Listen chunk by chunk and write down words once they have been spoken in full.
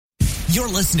You're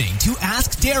listening to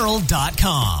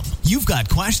AskDarryl.com. You've got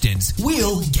questions,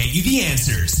 we'll get you the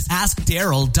answers.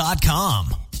 AskDarryl.com.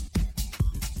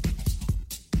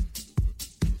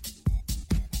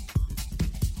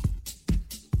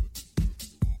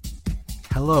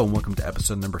 Hello and welcome to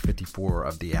episode number 54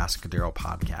 of the Ask Darryl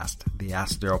podcast. The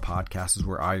Ask Darryl podcast is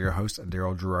where I, your host,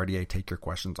 Darryl Girardier, take your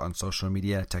questions on social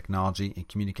media, technology, and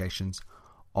communications,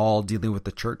 all dealing with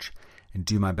the church, and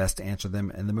do my best to answer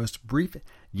them in the most brief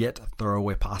yet thorough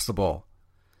way possible.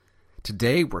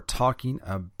 Today we're talking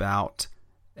about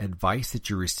advice that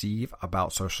you receive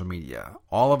about social media.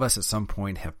 All of us at some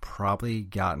point have probably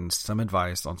gotten some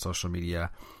advice on social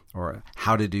media or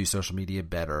how to do social media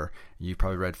better. You've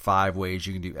probably read 5 ways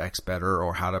you can do X better,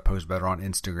 or how to post better on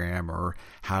Instagram, or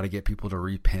how to get people to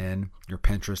repin your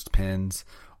Pinterest pins,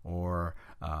 or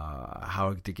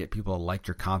how to get people to like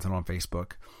your content on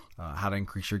Facebook, how to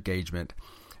increase your engagement.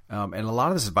 And a lot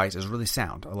of this advice is really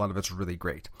sound. A lot of it's really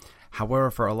great.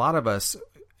 However, for a lot of us,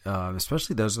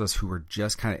 especially those of us who are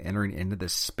just kind of entering into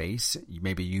this space,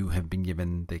 maybe you have been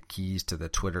given the keys to the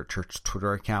church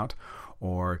Twitter account,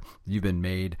 or you've been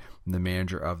made the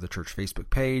manager of the church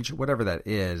Facebook page, whatever that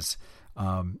is.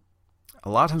 A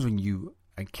lot of times when you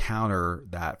encounter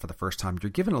that for the first time,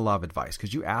 you're given a lot of advice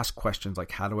because you ask questions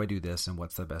like, how do I do this? And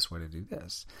what's the best way to do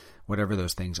this? Whatever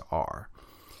those things are.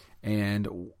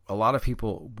 And a lot of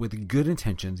people with good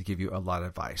intentions give you a lot of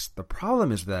advice. The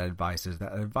problem is that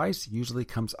advice usually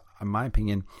comes, in my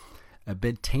opinion, a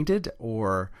bit tainted,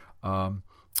 or a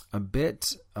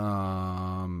bit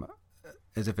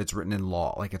as if it's written in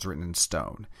law, like it's written in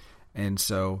stone. And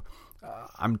so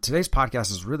today's podcast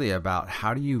is really about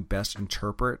how do you best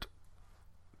interpret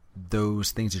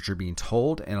those things that you're being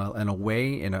told in a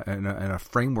way, in a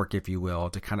framework, if you will,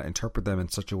 to kind of interpret them in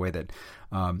such a way that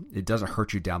it doesn't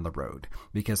hurt you down the road.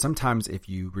 Because sometimes if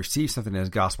you receive something as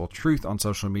gospel truth on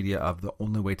social media of the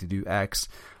only way to do X,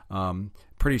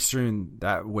 pretty soon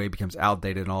that way becomes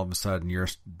outdated, and all of a sudden you're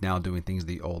now doing things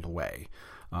the old way.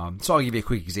 So I'll give you a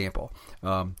quick example.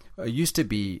 It used to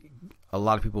be a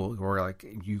lot of people were like,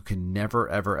 you can never,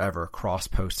 ever, ever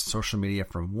cross-post social media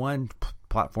from one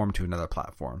platform to another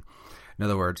platform. In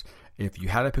other words, if you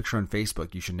had a picture on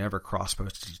Facebook, you should never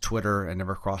cross-post it to Twitter, and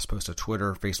never cross-post a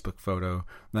Twitter photo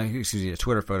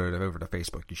over to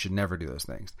Facebook. You should never do those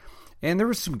things. And there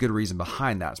was some good reason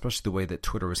behind that, especially the way that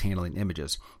Twitter was handling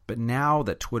images. But now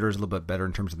that Twitter is a little bit better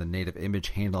in terms of the native image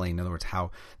handling, in other words,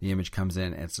 how the image comes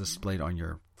in and it's displayed on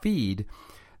your feed,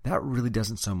 that really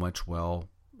doesn't so much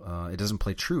it doesn't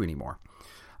play true anymore.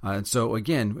 And so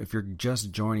again, if you're just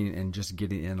joining and just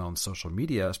getting in on social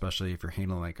media, especially if you're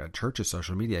handling like a church's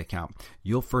social media account,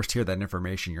 you'll first hear that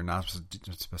information. You're not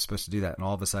supposed to do that. And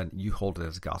all of a sudden you hold it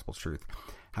as gospel truth.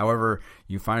 However,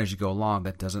 you find as you go along,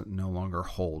 that doesn't no longer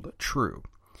hold true.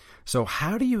 So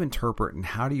how do you interpret and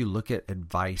how do you look at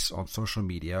advice on social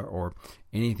media or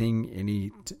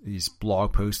these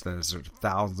blog posts? There's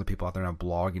thousands of people out there now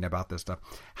blogging about this stuff.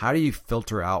 How do you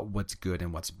filter out what's good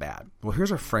and what's bad? Well, here's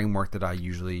a framework that I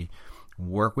usually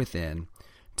work within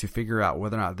to figure out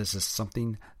whether or not this is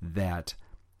something that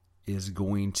is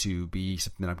going to be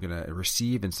something that I'm going to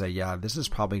receive and say, yeah, this is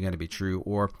probably going to be true,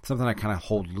 or something I kind of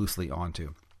hold loosely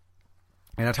onto.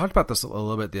 And I talked about this a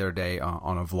little bit the other day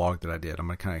on a vlog that I did. I'm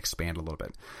going to kind of expand a little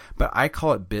bit. But I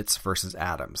call it bits versus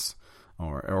atoms,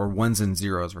 or ones and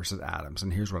zeros versus atoms.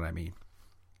 And here's what I mean.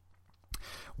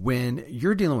 When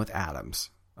you're dealing with atoms,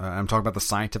 I'm talking about the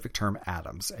scientific term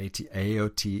atoms, A-T-O-M-S.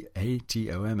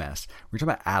 We're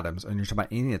talking about atoms, and you're talking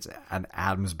about anything that's an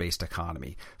atoms-based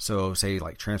economy. So say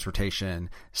like transportation,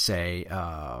 say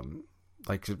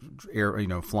like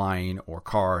air, flying, or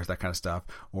cars, that kind of stuff,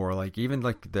 or like even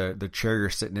like the chair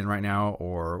you're sitting in right now,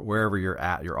 or wherever you're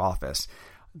at, your office.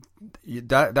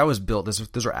 That was built.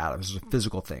 Those are atoms. Those are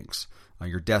physical things.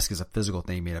 Your desk is a physical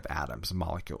thing made of atoms,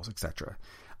 molecules, etc.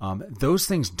 Those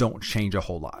things don't change a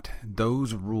whole lot.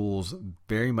 Those rules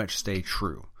very much stay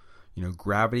true.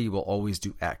 Gravity will always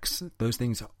do X. Those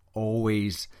things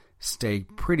always stay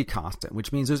pretty constant,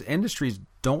 which means those industries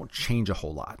don't change a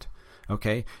whole lot.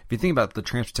 Okay, if you think about the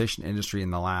transportation industry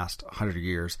in the last 100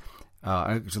 years,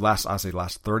 last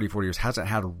 30, 40 years, hasn't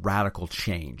had a radical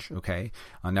change. Okay,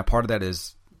 now part of that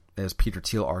is, as Peter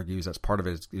Thiel argues, that's part of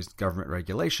it is government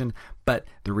regulation. But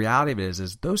the reality of it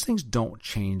is those things don't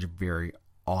change very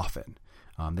often.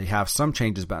 They have some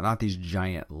changes, but not these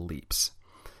giant leaps.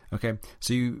 Okay,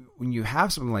 so when you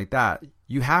have something like that,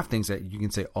 you have things that you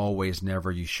can say always,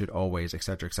 never, you should always,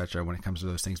 etc., when it comes to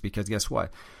those things, because guess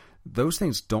what? Those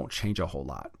things don't change a whole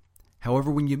lot. However,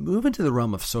 when you move into the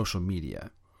realm of social media,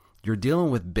 you're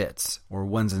dealing with bits or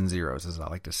ones and zeros, as I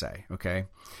like to say, okay?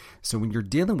 So when you're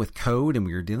dealing with code and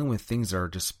when you're dealing with things that are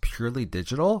just purely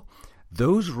digital,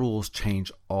 those rules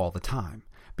change all the time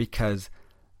because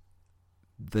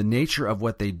the nature of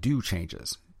what they do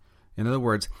changes. In other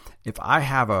words, if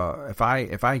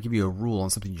I give you a rule on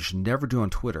something you should never do on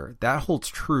Twitter, that holds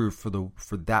true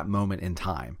for that moment in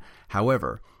time.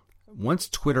 However, once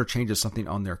Twitter changes something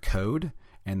on their code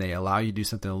and they allow you to do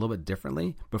something a little bit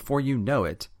differently, before you know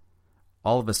it,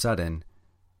 all of a sudden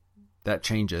that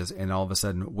changes, and all of a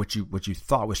sudden what you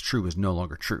thought was true is no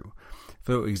longer true.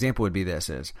 So example would be this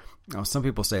is, some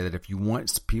people say that if you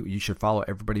want people, you should follow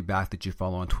everybody back that you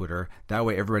follow on Twitter. That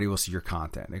way everybody will see your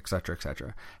content, et cetera, et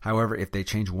cetera. However, if they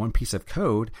change one piece of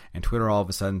code and Twitter all of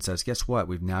a sudden says, guess what?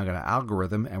 We've now got an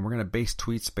algorithm and we're going to base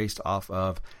tweets based off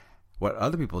of what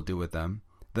other people do with them,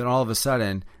 then all of a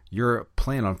sudden your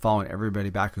plan on following everybody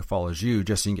back who follows you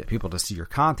just so you can get people to see your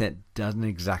content doesn't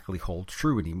exactly hold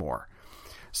true anymore.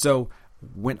 So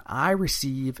when I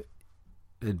receive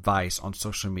advice on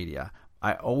social media,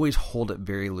 I always hold it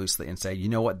very loosely and say, you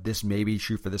know what, this may be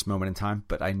true for this moment in time,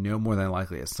 but I know more than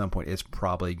likely at some point it's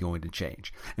probably going to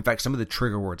change. In fact, some of the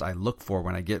trigger words I look for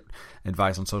when I get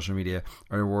advice on social media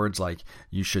are words like,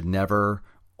 you should never,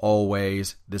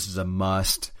 always, this is a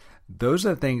must. Those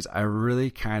are the things I really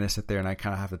kind of sit there and I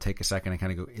kind of have to take a second and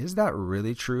kind of go, is that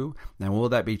really true? And will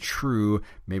that be true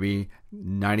maybe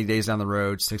 90 days down the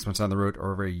road, 6 months down the road,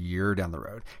 or over a year down the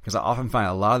road? Because I often find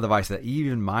a lot of the advice that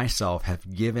even myself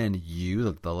have given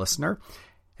you, the listener,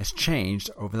 has changed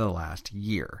over the last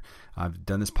year. I've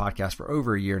done this podcast for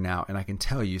over a year now, and I can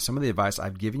tell you some of the advice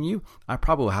I've given you, I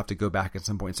probably will have to go back at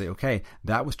some point and say, okay,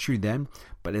 that was true then,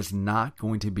 but it's not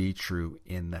going to be true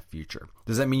in the future.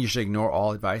 Does that mean you should ignore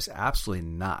all advice? Absolutely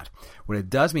not. What it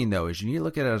does mean, though, is you need to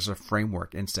look at it as a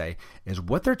framework and say, is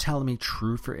what they're telling me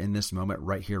true for in this moment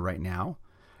right here, right now?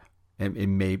 And it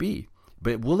may be,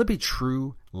 but will it be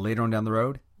true later on down the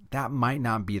road? That might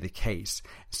not be the case.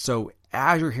 So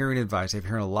as you're hearing advice, I've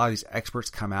heard a lot of these experts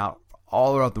come out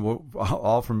all around the world,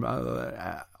 all from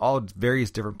all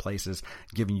various different places,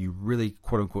 giving you really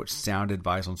quote unquote sound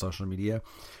advice on social media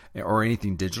or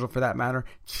anything digital for that matter.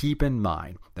 Keep in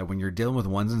mind that when you're dealing with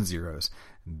ones and zeros,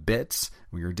 bits,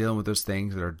 when you're dealing with those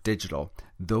things that are digital,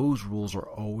 those rules are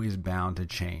always bound to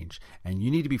change. And you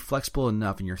need to be flexible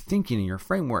enough in your thinking and your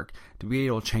framework to be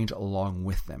able to change along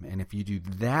with them. And if you do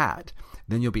that,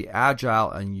 then you'll be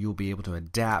agile and you'll be able to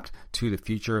adapt to the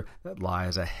future that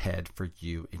lies ahead for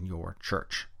you in your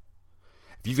church.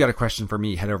 If you've got a question for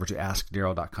me, head over to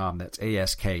askdarrell.com. That's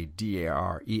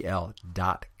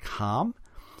AskDarrel.com.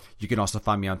 You can also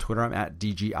find me on Twitter. I'm at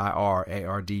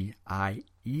DGIRARDIER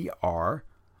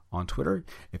on Twitter.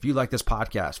 If you like this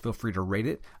podcast, feel free to rate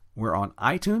it. We're on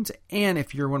iTunes. And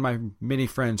if you're one of my many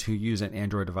friends who use an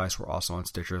Android device, we're also on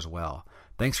Stitcher as well.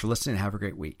 Thanks for listening and have a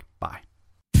great week. Bye.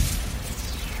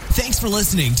 Thanks for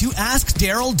listening to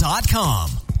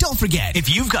AskDarrell.com. Don't forget,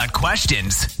 if you've got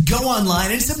questions, go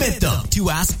online and submit them to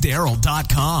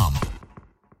AskDarrell.com.